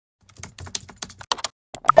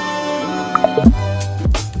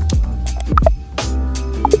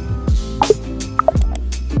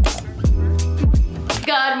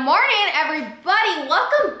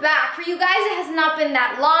not been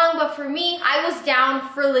that long, but for me, I was down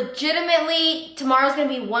for legitimately, tomorrow's gonna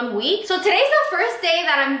be 1 week. So today's the first day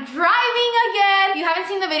that I'm driving again. If you haven't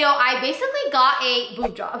seen the video, I basically got a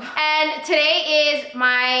boob job. And today is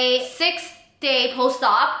my 6th day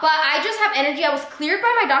post-op, but I just have energy. I was cleared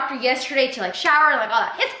by my doctor yesterday to like shower and like all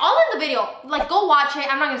that. It's all in the video. Like, go watch it.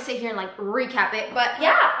 I'm not gonna sit here and like recap it, but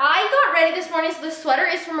yeah, I got ready this morning. So this sweater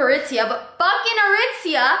is from Aritzia, but fucking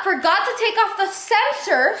Aritzia forgot to take off the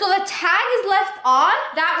sensor, so the tag is left on.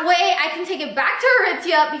 That way I can take it back to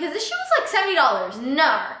Aritzia because this shit was like $70.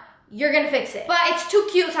 No. You're gonna fix it. But it's too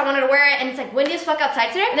cute, so I wanted to wear it, and it's like windy as fuck outside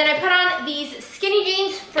today. And then I put on these skinny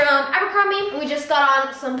jeans from Abercrombie, and we just got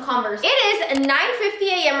on some Converse. It is 9:50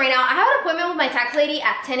 a.m. right now. I have an appointment with my tax lady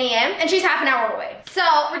at 10 a.m. and she's half an hour away. So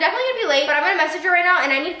we're definitely gonna be late, but I'm gonna message her right now,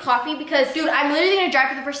 and I need coffee because, dude, I'm literally gonna drive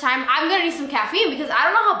for the first time. I'm gonna need some caffeine because I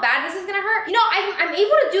don't know how bad this is gonna hurt. You know, I'm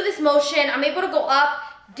able to do this motion. I'm able to go up,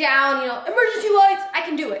 down, you know, emergency lights. I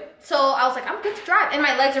can do it. So I was like, I'm good to drive, and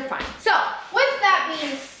my legs are fine. So with that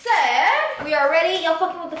being said, we are ready. Y'all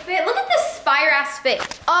fucking with the fit. Look at this spire ass fit.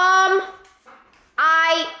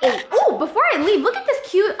 I ate. Oh, before I leave, look at this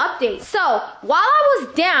cute update. So while I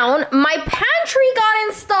was down, my pantry got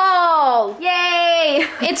installed. Yay!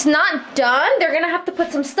 It's not done. They're gonna have to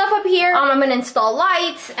put some stuff up here. I'm gonna install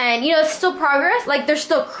lights, and you know, it's still progress. Like, there's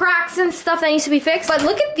still cracks and stuff that needs to be fixed. But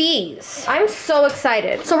look at these. I'm so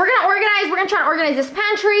excited. So we're gonna organize. We're gonna try to organize this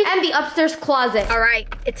pantry and the upstairs closet. All right,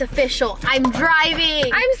 it's official. I'm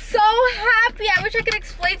driving. I'm so happy. I wish I could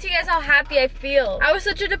explain to you guys how happy I feel. I was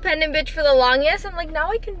such a dependent bitch for the longest. I'm like, now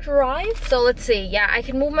I can drive. So let's see. Yeah, I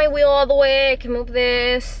can move my wheel all the way. I can move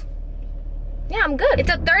this. Yeah, I'm good. It's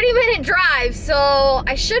a 30-minute drive, so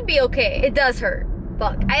I should be okay. It does hurt.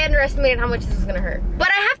 Fuck, I underestimated how much this is gonna hurt. But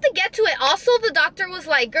I have to get to it. Also, the doctor was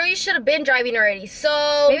like, girl, you should have been driving already.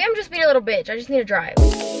 So maybe I'm just being a little bitch. I just need to drive.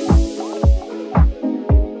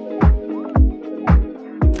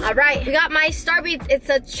 All right, we got my Starbeats. It's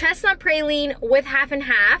a chestnut praline with half and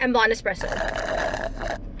half and blonde espresso.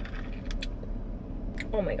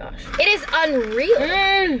 Oh my gosh. It is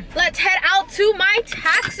unreal. Let's head out to my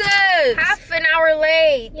taxes. Half an hour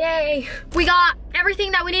late. Yay. We got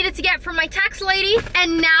everything that we needed to get from my tax lady,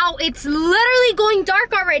 and now it's literally going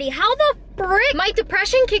dark already. How the frick? My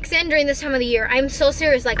depression kicks in during this time of the year. I'm so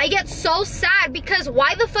serious. Like, I get so sad because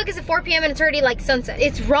why the fuck is it 4 p.m. and it's already like sunset?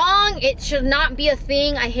 It's wrong. It should not be a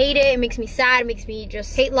thing. I hate it. It makes me sad. It makes me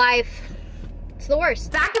just hate life. It's the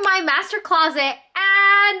worst. Back in my master closet,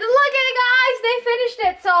 and look at it, guys, they finished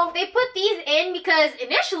it. So they put these in because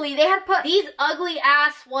initially they had put these ugly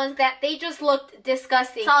ass ones that they just looked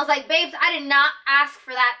disgusting. So I was like, babes, I did not ask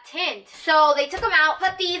for that tint. So they took them out,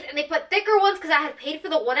 put these, and they put thicker ones because I had paid for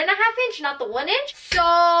the 1.5 inch, not the 1 inch. So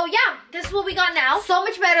yeah, this is what we got now. So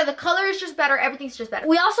much better. The color is just better. Everything's just better.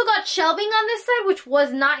 We also got shelving on this side, which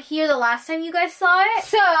was not here the last time you guys saw it.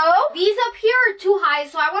 So these up here are too high,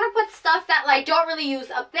 so I want to put stuff that like don't really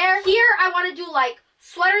use up there. Here I want to do like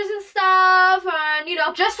sweaters and stuff, and you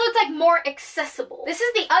know, just so it's like more accessible. This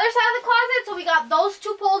is the other side of the closet, so we got those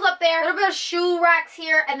two poles up there, a little bit of shoe racks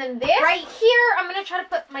here, and then this right here, I'm gonna try to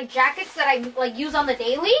put my jackets that I like use on the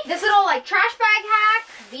daily. This little like trash bag hack,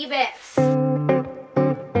 the best.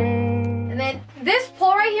 And then this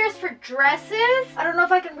pole right here is for dresses. I don't know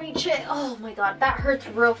if I can reach it. Oh my god, that hurts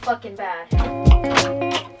real fucking bad.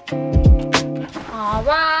 All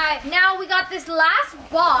right, now we got this last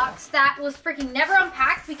box that was freaking never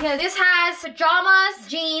unpacked because this has pajamas,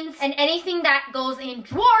 jeans, and anything that goes in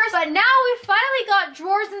drawers. But now we finally got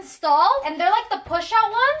drawers installed, and they're like the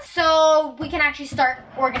push-out ones, so we can actually start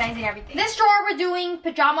organizing everything. This drawer, we're doing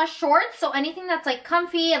pajama shorts, so anything that's like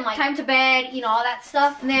comfy and like time to bed, you know, all that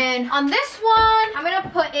stuff. And then on this one, I'm gonna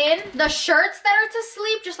put in the shirts that are to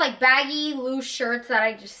sleep, just like baggy, loose shirts that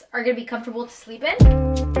I just are gonna be comfortable to sleep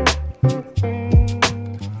in.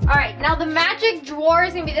 All right, now the magic drawer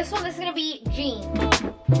is gonna be this one. This is gonna be jeans.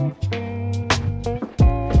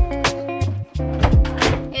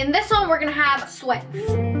 In this one, we're gonna have sweats.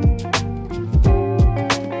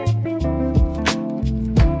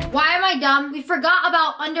 Why am I dumb? We forgot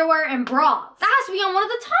about underwear and bras. That has to be on one of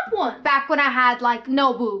the top ones. Back when I had like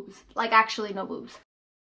no boobs, like actually no boobs.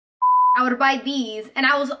 I would buy these, and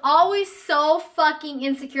I was always so fucking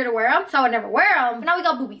insecure to wear them, so I would never wear them. But now we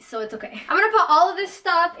got boobies, so it's okay. I'm gonna put all of this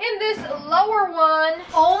stuff in this lower one.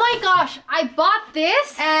 Oh my gosh, I bought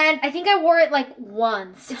this, and I think I wore it like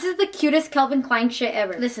once. This is the cutest Calvin Klein shit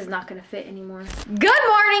ever. This is not gonna fit anymore. Good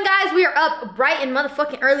morning, guys. We are up bright and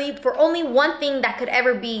motherfucking early for only one thing that could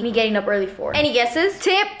ever be me getting up early for. Any guesses?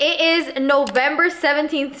 Tip, it is November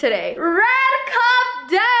 17th today. Red Cup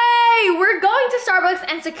Day! Yay! We're going to Starbucks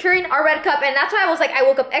and securing our red cup, and that's why I was like, I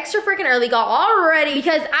woke up extra freaking early, got all ready,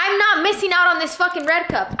 because I'm not missing out on this fucking red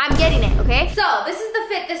cup. I'm getting it, okay? So this is the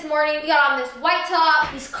fit this morning. We got on this white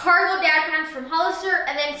top, these cargo dad pants from Hollister,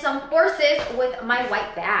 and then some horses with my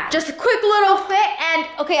white bag. Just a quick little fit, and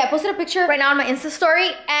okay, I posted a picture right now on my Insta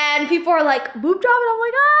story, and people are like, boob job, and I'm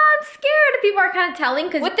like, ah, I'm scared. People are kind of telling,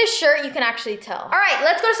 because with this shirt, you can actually tell. All right,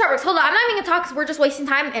 let's go to Starbucks. Hold on, I'm not even gonna talk, because we're just wasting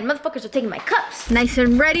time, and motherfuckers are taking my cups. Nice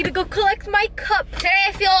and ready to go collect my cup. Today,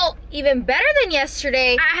 I feel even better than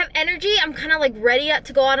yesterday. I have energy. I'm kind of like ready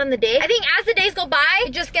to go out on the day. I think as the days go by,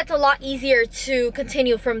 it just gets a lot easier to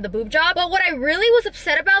continue from the boob job. But what I really was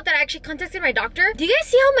upset about, that I actually contacted my doctor. Do you guys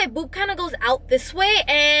see how my boob kind of goes out this way?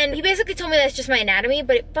 And he basically told me that's just my anatomy,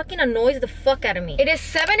 but it fucking annoys the fuck out of me. It is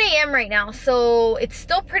 7 a.m. right now, so it's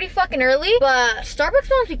still pretty fucking early, but Starbucks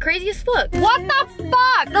must be crazy as fuck. What the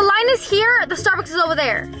fuck? The line is here, the Starbucks is over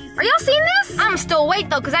there. Are y'all seeing this? I'm still wait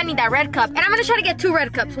though, because I need that red cup. And I'm gonna try to get 2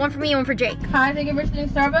 red cups, one for me and one for Jake. Hi, thank you for choosing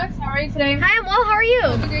Starbucks. How are you today? Hi, I'm well, how are you?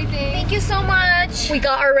 Have a great day. Thank you so much. We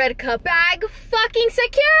got our red cup. Bag fucking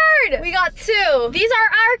secured. We got 2. These are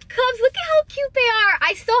our cups. Look at how cute they are.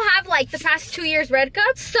 I still have like the past 2 years red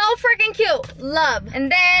cups. So freaking cute. Love.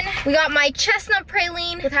 And then we got my chestnut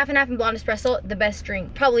praline with half and half and blonde espresso. The best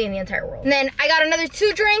drink probably in the entire world. And then I got another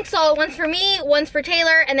 2 drinks. So one's for me, one's for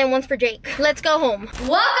Taylor, and then one's for Jake. Let's go home.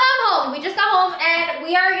 Welcome home. We just got home and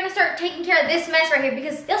we are gonna start taking care of this mess right here,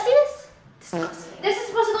 because you'll see this? Disgusting. This is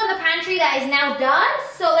supposed to go in the pantry that is now done.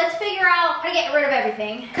 So let's figure out how to get rid of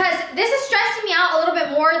everything. Cause this is stressing me out a little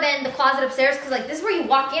bit more than the closet upstairs. Cause like this is where you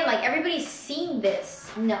walk in, like everybody's seen this.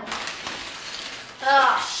 No.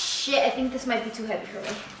 Oh shit, I think this might be too heavy for me.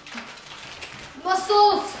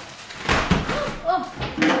 Muscles. Oh.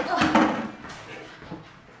 Oh.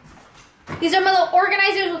 These are my little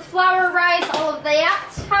organizers with flour, rice, all of that.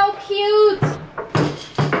 How cute.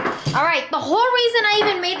 All right, the whole reason I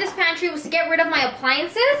even made this pantry was to get rid of my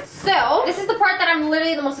appliances. So this is the part that I'm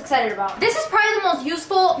literally the most excited about. This is probably the most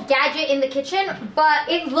useful gadget in the kitchen, but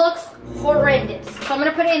it looks horrendous. So I'm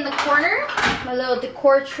gonna put it in the corner, my little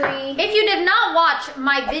decor tree. If you did not watch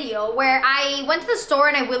my video where I went to the store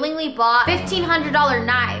and I willingly bought $1,500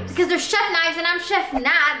 knives, because they're chef knives and I'm Chef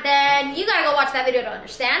Nat, then you gotta go watch that video to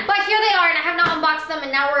understand. But here they are, and I have not unboxed them,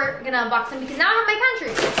 and now we're gonna unbox them because now I have my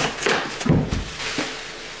pantry.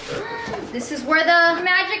 This is where the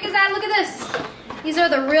magic is at. Look at this. These are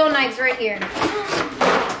the real knives right here.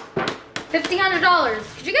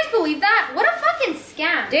 $1,500. Could you guys believe that? What a fucking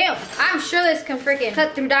scam. Damn, I'm sure this can freaking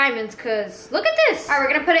cut through diamonds, because look at this. All right,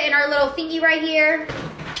 we're gonna put it in our little thingy right here.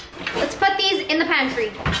 Let's put these in the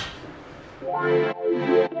pantry. All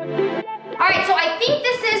right, so I think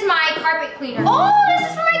this is my carpet cleaner. Oh, this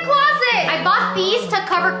is for my closet. I bought these to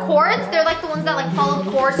cover cords. They're like the ones that like follow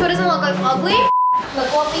the cord, so it doesn't look like ugly.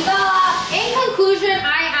 Look what we got. In conclusion,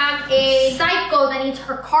 I am a psycho that needs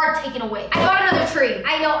her car taken away. I got another tree.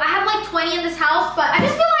 I know, I have like 20 in this house, but I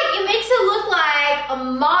just feel like it makes it look like a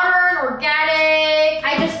modern, organic.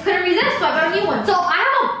 I just couldn't resist, so I got a new one. So I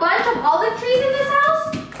have a bunch of olive trees in this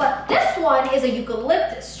house, but this one is a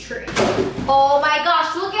eucalyptus tree. Oh my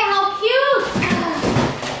gosh, look at how cute.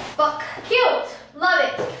 Fuck, cute. Love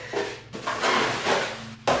it.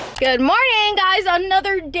 Good morning, guys.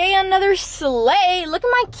 Another day, another slay. Look at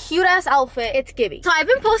my cute ass outfit. It's Gibby. So I've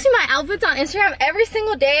been posting my outfits on Instagram every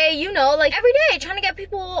single day, you know, like every day, trying to get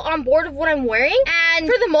people on board of what I'm wearing. And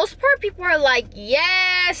for the most part, people are like,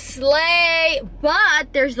 yes, slay.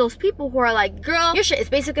 But there's those people who are like, girl, your shit is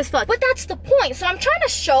basic as fuck. But that's the point. So I'm trying to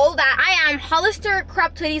show that I am Hollister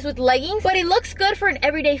crop titties with leggings, but it looks good for an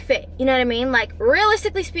everyday fit. You know what I mean? Like,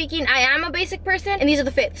 realistically speaking, I am a basic person, and these are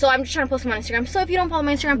the fits. So I'm just trying to post them on Instagram. So if you don't follow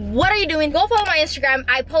my Instagram, what are you doing? Go follow my Instagram.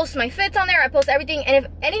 I post my fits on there. I post everything. And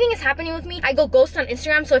if anything is happening with me, I go ghost on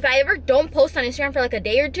Instagram. So if I ever don't post on Instagram for like a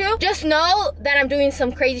day or two, just know that I'm doing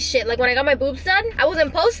some crazy shit. Like when I got my boobs done, I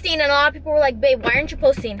wasn't posting, and a lot of people were like, babe, why aren't you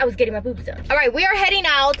posting? I was getting my boobs done. All right, we are heading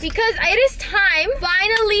out because it is time,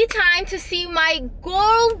 finally time to see my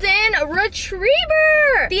golden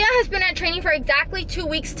retriever. Thea has been at training for exactly 2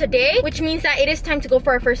 weeks today, which means that it is time to go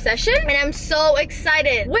for our first session. And I'm so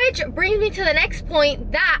excited, which brings me to the next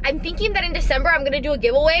point, that I'm thinking that in December I'm gonna do a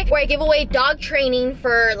giveaway where I give away dog training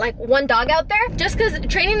for like one dog out there, just because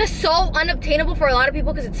training is so unobtainable for a lot of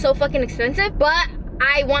people because it's so fucking expensive, but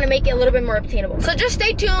I want to make it a little bit more obtainable. So just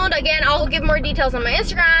stay tuned. Again, I'll give more details on my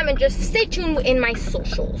Instagram, and just stay tuned in my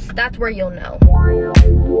socials. That's where you'll know.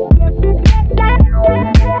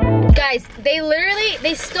 Guys,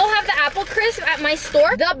 they still have the apple crisp at my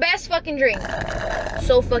store. The best fucking drink.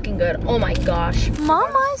 So fucking good. Oh my gosh.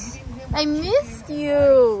 Mamas, I missed you.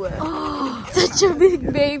 Oh, such a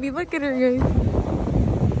big baby. Look at her, guys.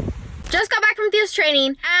 Just got back from Thea's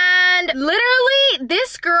training, and literally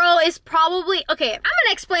this girl is probably, okay, I'm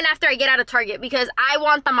gonna explain after I get out of Target because I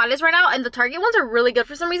want tamales right now, and the Target ones are really good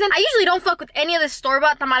for some reason. I usually don't fuck with any of the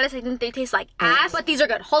store-bought tamales. I think they taste like ass, but these are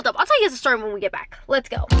good. Hold up, I'll tell you guys the story when we get back. Let's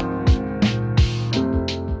go.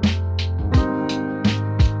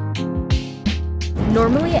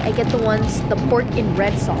 Normally, I get the pork in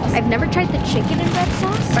red sauce. I've never tried the chicken in red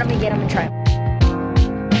sauce, but I'm gonna get them and try them.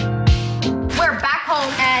 We're back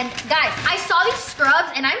home, and guys, I saw these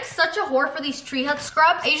scrubs, and I'm such a whore for these Tree Hut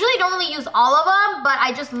scrubs. I usually don't really use all of them, but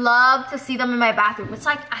I just love to see them in my bathroom. It's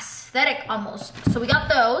like aesthetic almost. So we got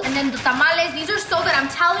those, and then the tamales, these are so good. I'm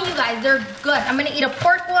telling you guys, they're good. I'm gonna eat a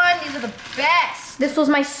pork one. These are the best. This was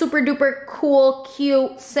my super duper cool,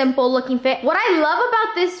 cute, simple looking fit. What I love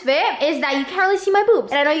about this fit is that you can't really see my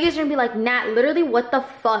boobs. And I know you guys are gonna be like, Nat, literally what the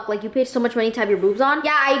fuck? Like, you paid so much money to have your boobs on?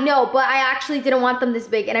 Yeah, I know, but I actually didn't want them this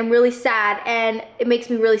big, and I'm really sad, and it makes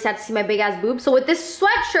me really sad to see my big ass boobs. So with this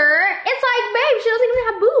sweatshirt, it's like, babe, she doesn't even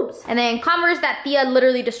have boobs. And then Converse that Thea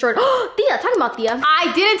literally destroyed. Thea, talking about Thea.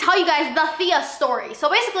 I didn't tell you guys the Thea story. So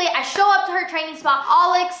basically, I show up to her training spot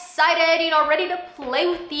all excited, you know, ready to play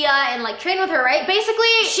with Thea and like train with her, right?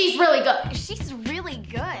 Basically, she's really good. She's really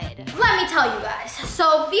good. Let me tell you guys.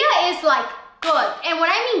 So Thea is like good. And when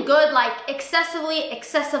I mean good, like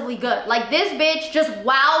excessively good. Like this bitch just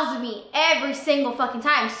wows me every single fucking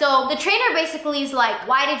time. So the trainer basically is like,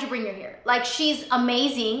 why did you bring her here? Like, she's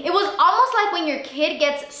amazing. It was almost like when your kid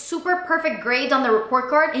gets super perfect grades on the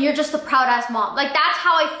report card and you're just a proud ass mom. Like, that's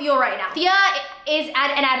how I feel right now. Thea is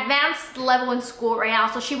at an advanced level in school right now,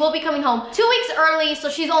 so she will be coming home 2 weeks early. So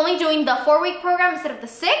she's only doing the 4-week program instead of the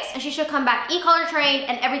 6, and she should come back e-collar trained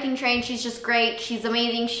and everything trained. She's just great. She's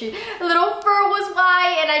amazing. Her little fur was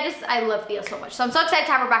white, and I love Thea so much. So I'm so excited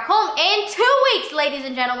to have her back home in 2 weeks, ladies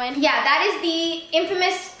and gentlemen. Yeah, that is the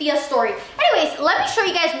infamous Thea story. Anyways, let me show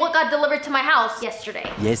you guys what got delivered to my house yesterday.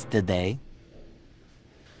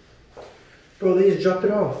 Bro, they just dropped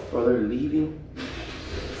it off. Bro, they're leaving.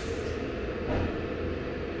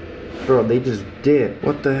 Bro, they just did.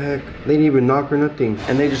 What the heck? They didn't even knock or nothing.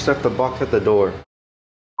 And they just left the box at the door.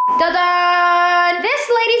 Ta-da! This,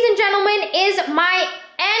 ladies and gentlemen, is my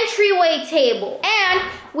entryway table. And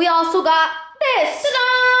we also got this. Ta-da!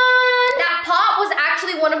 That pot was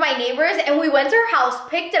actually one of my neighbors, and we went to her house,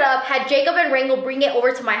 picked it up, had Jacob and Rango bring it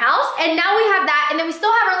over to my house, and now we have that, and then we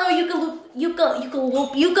still have our little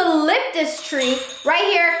eucalyptus tree right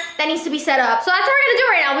here that needs to be set up. So that's what we're gonna do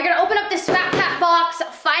right now. We're gonna open up this fat box,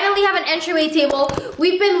 finally have an entryway table.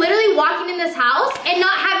 We've been literally walking in this house and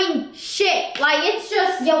not having shit. Like, it's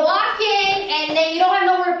just, you walk in and then you don't have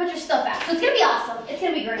nowhere to put your stuff at. So it's gonna be awesome. It's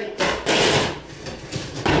gonna be great.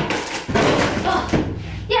 Oh,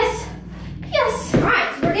 yes, yes. All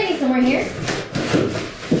right, so we're getting somewhere here.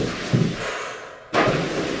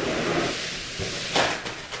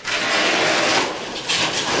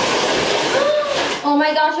 Oh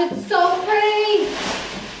my gosh, it's so pretty.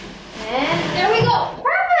 And there we go.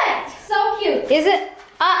 Perfect. So cute. Is it?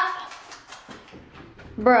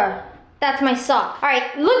 Bruh, that's my sock. All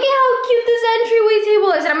right, look at how cute this entryway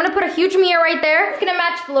table is. And I'm gonna put a huge mirror right there. It's gonna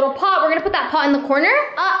match the little pot. We're gonna put that pot in the corner.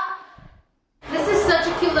 This is such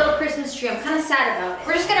a cute little Christmas tree. I'm kind of sad about it.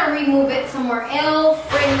 We're just gonna remove it somewhere else.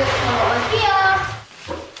 Bring this one over here.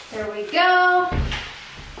 There we go.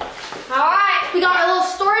 All right, we got our little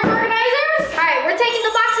storage organizers. All right, we're taking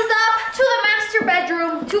the boxes up to the master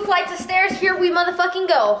bedroom. 2 flights of stairs, here we motherfucking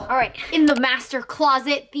go. All right, in the master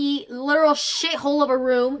closet, the literal shithole of a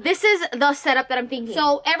room. This is the setup that I'm thinking.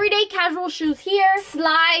 So everyday casual shoes here,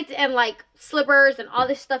 slides and like slippers and all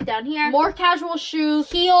this stuff down here. More casual shoes,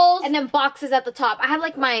 heels, and then boxes at the top. I have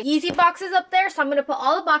like my Yeezy boxes up there, so I'm gonna put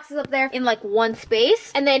all the boxes up there in like one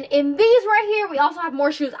space. And then in these right here, we also have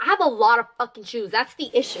more shoes. I have a lot of fucking shoes. That's the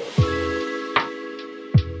issue.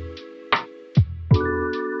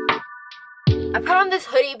 I put on this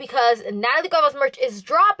hoodie because nathalycuevas merch is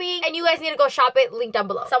dropping and you guys need to go shop it. Link down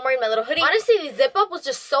below. So I'm wearing my little hoodie. Honestly, the zip up was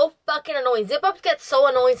just so fucking annoying. Zip ups get so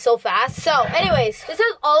annoying so fast. So anyways, this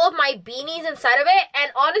has all of my beanies inside of it.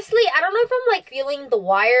 And honestly, I don't know if I'm like feeling the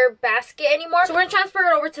wire basket anymore. So we're gonna transfer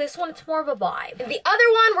it over to this one. It's more of a vibe. And the other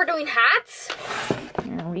one, we're doing hats.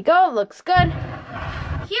 There we go. Looks good.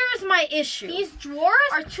 Here's my issue. These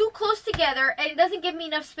drawers are too close together and it doesn't give me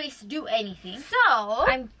enough space to do anything. So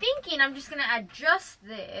I'm thinking I'm just gonna adjust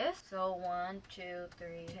this. So 1, 2,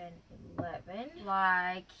 3, 10, 11,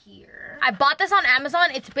 like here. I bought this on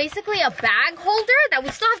Amazon. It's basically a bag holder that we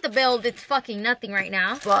still have to build. It's fucking nothing right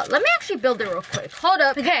now. But let me actually build it real quick. Hold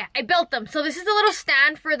up. Okay, I built them. So this is a little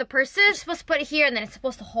stand for the purses. You're supposed to put it here and then it's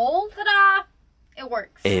supposed to hold. Ta-da! It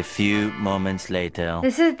works. A few moments later.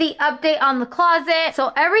 This is the update on the closet.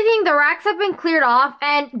 So everything, the racks have been cleared off,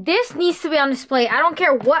 and this needs to be on display. I don't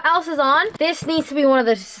care what else is on. This needs to be one of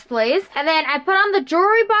the displays. And then I put on the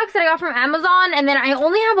jewelry box that I got from Amazon, and then I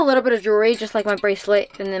only have a little bit of jewelry, just like my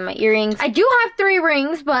bracelet and then my earrings. I do have 3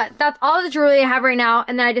 rings, but that's all the jewelry I have right now.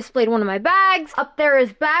 And then I displayed one of my bags. Up there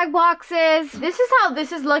is bag boxes. This is how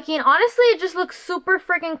this is looking. Honestly, it just looks super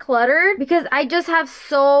freaking cluttered because I just have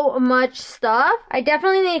so much stuff. I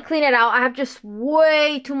definitely need to clean it out. I have just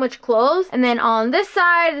way too much clothes. And then on this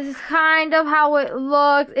side, this is kind of how it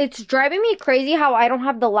looks. It's driving me crazy how I don't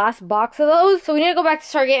have the last box of those. So we need to go back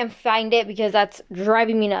to Target and find it because that's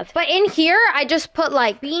driving me nuts. But in here, I just put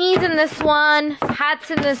like beanies in this one,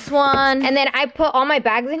 hats in this one, and then I put all my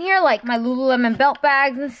bags in here, like my Lululemon belt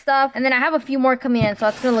bags and stuff. And then I have a few more coming in, so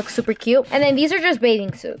that's gonna look super cute. And then these are just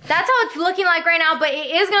bathing suits. That's how it's looking like right now, but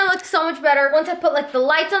it is gonna look so much better once I put like the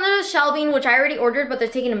lights under the shelving, which I already ordered, but they're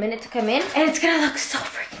taking a minute to come in. And it's gonna look so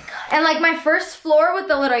freaking good. And like my first floor with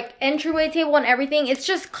the little like entryway table and everything, it's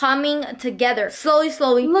just coming together slowly,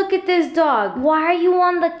 slowly. Look at this dog. Why are you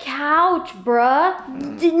on the couch, bruh?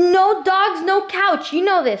 No dogs, no couch. You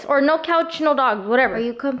know this. Or no couch, no dogs, whatever. Are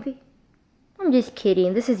you comfy? I'm just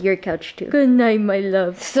kidding. This is your couch too. Good night, my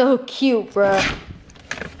love. So cute, bruh.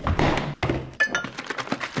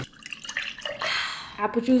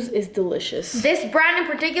 Apple juice is delicious. This brand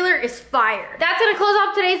in particular is fire. That's gonna close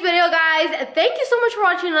off today's video, guys. Thank you so much for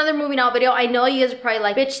watching another moving out video. I know you guys are probably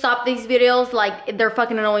like, bitch, stop these videos. Like, they're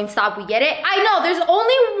fucking annoying. Stop, we get it. I know, there's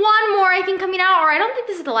only one more I think coming out, or I don't think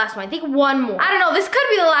this is the last one. I think one more. I don't know, this could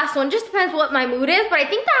be the last one. Just depends what my mood is, but I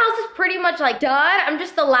think the house is pretty much like done. I'm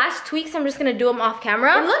just the last tweaks, I'm just gonna do them off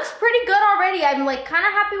camera. It looks pretty good already. I'm like kind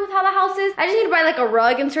of happy with how the house is. I just need to buy like a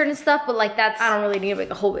rug and certain stuff, but like that's, I don't really need to make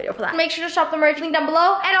a whole video for that. Make sure to shop the merch link down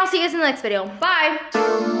below, and I'll see you guys in the next video.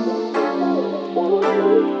 Bye.